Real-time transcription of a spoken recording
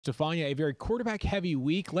Stefania, a very quarterback-heavy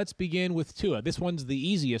week. Let's begin with Tua. This one's the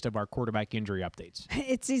easiest of our quarterback injury updates.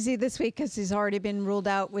 It's easy this week because he's already been ruled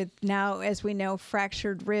out with now, as we know,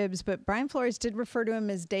 fractured ribs. But Brian Flores did refer to him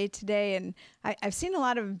as day-to-day, and I've seen a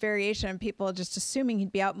lot of variation in people just assuming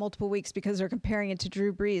he'd be out multiple weeks because they're comparing it to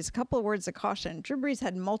Drew Brees. A couple of words of caution. Drew Brees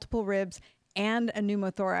had multiple ribs and a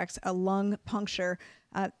pneumothorax, a lung puncture.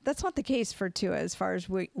 That's not the case for Tua as far as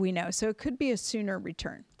we know, so it could be a sooner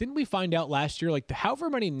return. Didn't we find out last year, like, however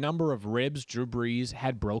many number of ribs Drew Brees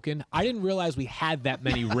had broken? I didn't realize we had that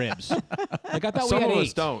many ribs. Like, I thought Some we had of 8.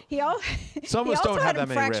 us don't. Some of us don't have had that him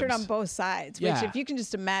many fractured ribs. on both sides, which, if you can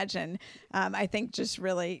just imagine, I think just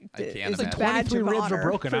really is a badge 23 of ribs honor were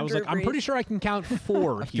broken. for I was Drew like, I'm Brees. pretty sure I can count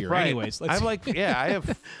 4 here. Right. Anyways, let's I'm like, yeah, I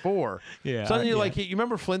have 4. Yeah, Suddenly you're yeah. like, you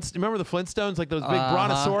remember the Flintstones, like those big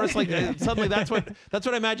brontosaurus? Like suddenly that's what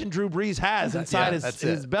I imagine Drew Brees has inside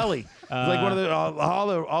his belly. It's like one of the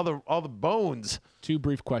all the bones. 2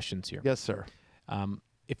 brief questions here. Yes, sir.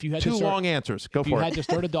 If you had 2 to start, long answers. Go if for you it. had to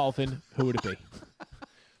start a Dolphin, who would it be?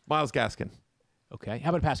 Miles Gaskin. Okay. How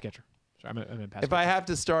about a pass catcher? Sorry, I'm a pass If catcher. I have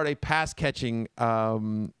to start a pass catching,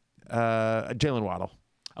 Jaylen Waddle.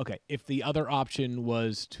 Okay. If the other option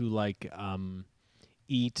was to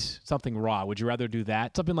eat something raw, would you rather do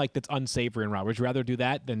that? Something like that's unsavory and raw. Would you rather do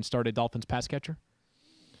that than start a Dolphins pass catcher?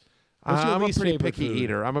 What's your I'm a least pretty favorite picky food?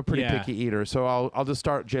 eater. I'm a pretty Yeah. picky eater. So I'll just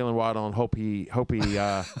start Jaylen Waddle and hope he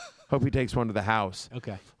takes one to the house.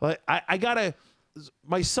 Okay. Like I gotta.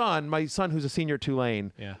 My son who's a senior at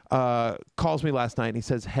Tulane, calls me last night and he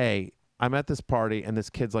says, "Hey, I'm at this party and this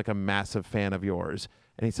kid's like a massive fan of yours,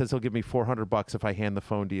 and he says he'll give me $400 if I hand the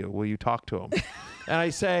phone to you. Will you talk to him?" And I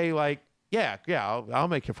say like, Yeah, I'll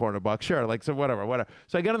make you $400, sure. Like, so whatever.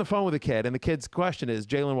 So I get on the phone with the kid, and the kid's question is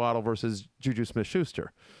Jaylen Waddle versus JuJu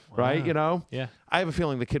Smith-Schuster, right? You know? Yeah. I have a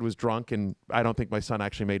feeling the kid was drunk, and I don't think my son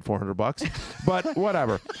actually made $400, but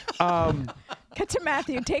whatever. Cut to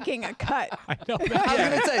Matthew taking a cut. I know.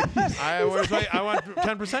 I was going to say. I want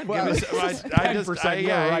 10%. Well, Give me, I just, 10%,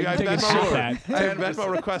 yeah, right. I Take a shot at that. Venmo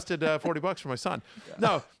requested $40 for my son.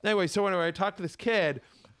 No, anyway, I talked to this kid,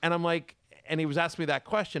 and I'm like, and he was asking me that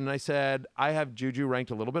question, and I said, I have JuJu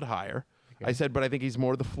ranked a little bit higher. Okay. I said, but I think he's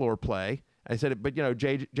more the floor play. I said, but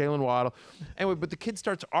Jaylen Waddle. Anyway, but the kid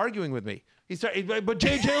starts arguing with me. But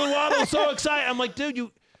Jaylen Waddle is so excited. I'm like, dude,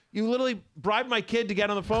 you literally bribed my kid to get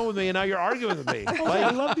on the phone with me, and now you're arguing with me. Like, I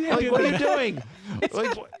love the idea. what are you doing?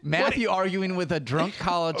 Like, Matthew arguing with a drunk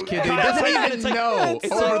college kid who It's doesn't like- even it's like- know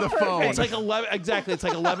it's over like- the phone. It's like 11. Exactly. It's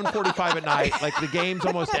like 11:45 at night. Like the game's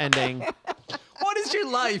almost ending. What is your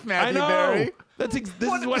life, I Matthew know. Berry? This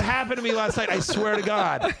is what happened to me last night. I swear to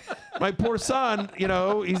God. My poor son,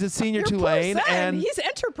 he's a senior Your Tulane, poor son. and He's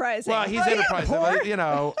enterprising. well, he's Right? enterprising.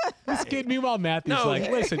 Poor. This kid, meanwhile, Matthew's No. like,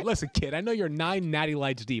 listen, kid, I know you're 9 natty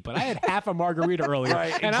lights deep, but I had half a margarita earlier,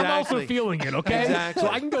 Right, and I'm also exactly. feeling it, okay? Exactly. So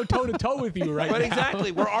I can go toe-to-toe with you right But now.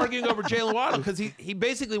 exactly, we're arguing over Jaylen Waddle because he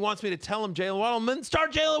basically wants me to tell him Jaylen Waddle and then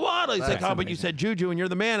start Jaylen Waddle. He's That's like, but you said JuJu and you're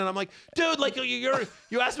the man, and I'm like, dude, like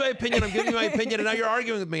you asked my opinion, I'm giving you my opinion, and now you're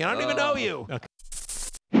arguing with me. I don't even know you.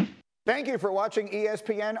 Okay. Thank you for watching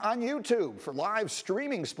ESPN on YouTube. For live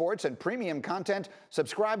streaming sports and premium content,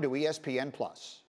 subscribe to ESPN+.